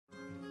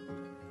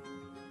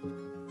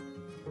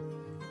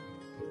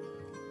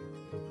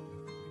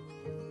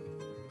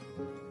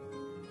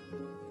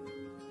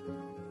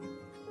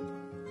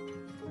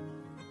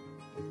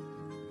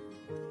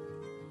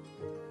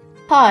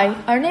Hi,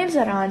 our names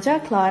are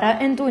Anđa, Klara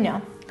and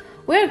Dunja.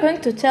 We are going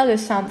to tell you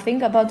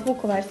something about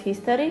Vukovar's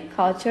history,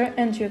 culture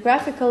and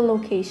geographical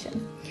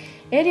location.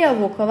 Area of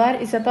Vukovar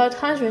is about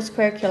 100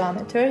 square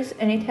kilometers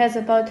and it has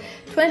about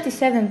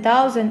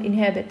 27,000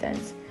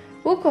 inhabitants.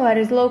 Vukovar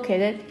is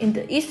located in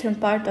the eastern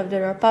part of the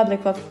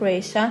Republic of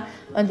Croatia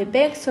on the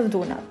banks of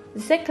Dunav,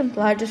 the second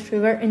largest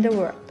river in the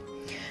world.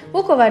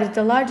 Vukovar is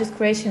the largest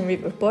Croatian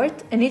river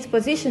port and it's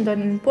positioned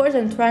on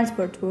important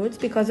transport routes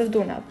because of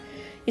Dunav.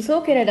 It's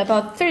located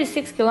about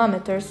 36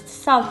 kilometers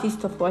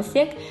southeast of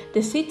Osijek,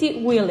 the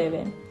city we live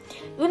in.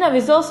 Dunav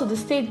is also the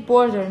state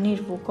border near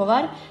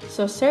Vukovar,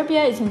 so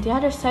Serbia is on the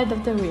other side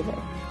of the river.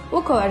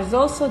 Vukovar is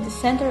also the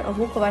center of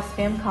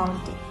Vukovar-Srijem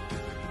County.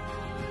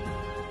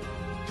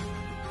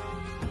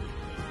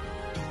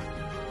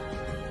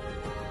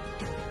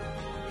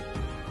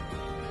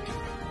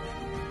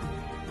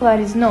 Vukovar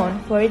is known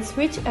for its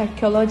rich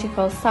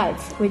archaeological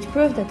sites, which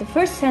prove that the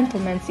first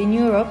settlements in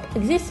Europe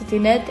existed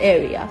in that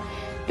area.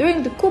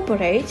 During the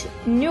Copper Age,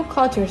 new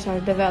cultures are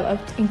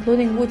developed,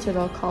 including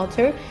Vučedol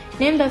culture,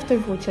 named after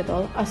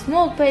Vučedol, a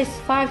small place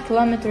 5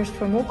 kilometers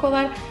from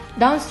Vukovar,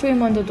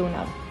 downstream on the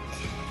Dunav.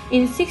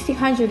 In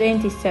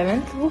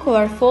 1687,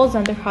 Vukovar falls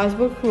under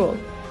Habsburg rule.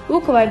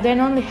 Vukovar then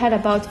only had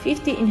about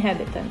 50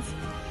 inhabitants.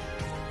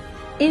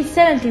 In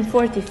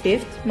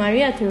 1745,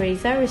 Maria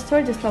Theresa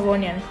restored the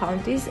Slavonian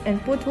counties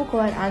and put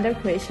Vukovar under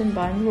Croatian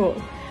Ban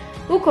rule.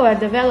 Vukovar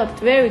developed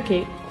very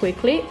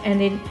quickly,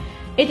 and in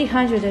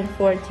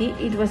 1840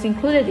 it was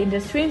included in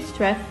the stream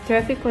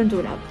traffic on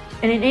Dunav,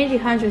 and in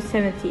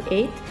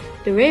 1878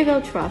 the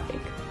railway traffic.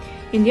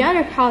 In the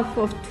other half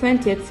of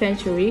 20th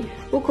century,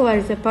 Vukovar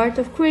is a part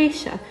of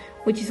Croatia,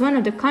 which is one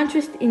of the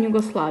countries in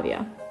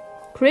Yugoslavia.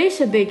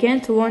 Croatia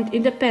began to want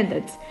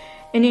independence,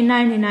 and in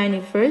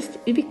 1991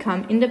 it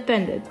became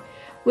independent.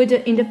 With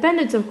the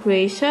independence of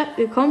Croatia,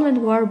 the Commonwealth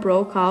War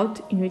broke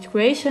out, in which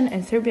Croatian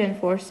and Serbian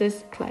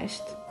forces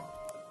clashed.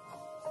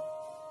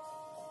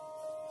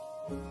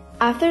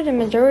 After the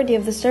majority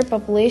of the Serb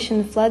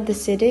population fled the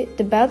city,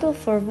 the battle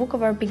for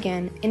Vukovar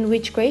began, in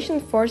which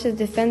Croatian forces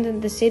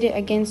defended the city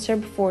against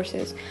Serb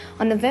forces.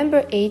 On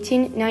November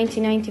 18,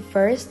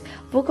 1991,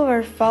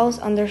 Vukovar falls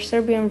under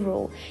Serbian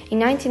rule. In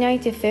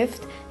 1995,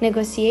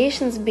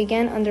 negotiations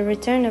began on the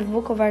return of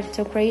Vukovar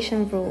to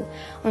Croatian rule.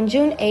 On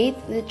June 8,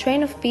 the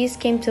train of peace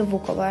came to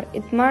Vukovar.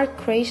 It marked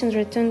Croatians'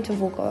 return to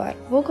Vukovar.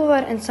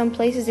 Vukovar and some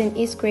places in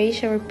East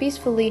Croatia were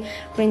peacefully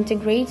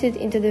reintegrated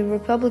into the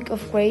Republic of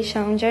Croatia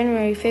on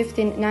January 15,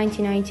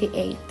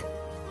 1998.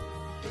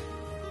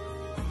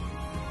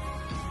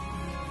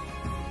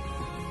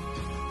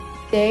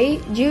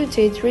 Today, due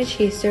to its rich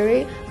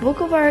history,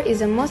 Vukovar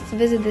is a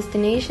must-visit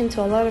destination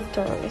to a lot of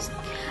tourists,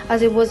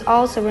 as it was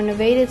also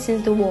renovated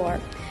since the war.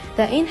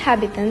 The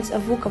inhabitants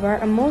of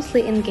Vukovar are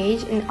mostly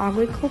engaged in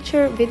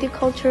agriculture,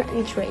 viticulture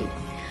and trade.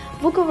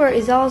 Vukovar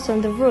is also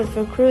on the route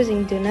for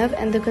cruising Dunav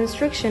and the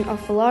construction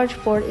of a large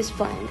port is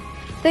planned.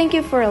 Thank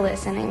you for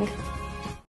listening.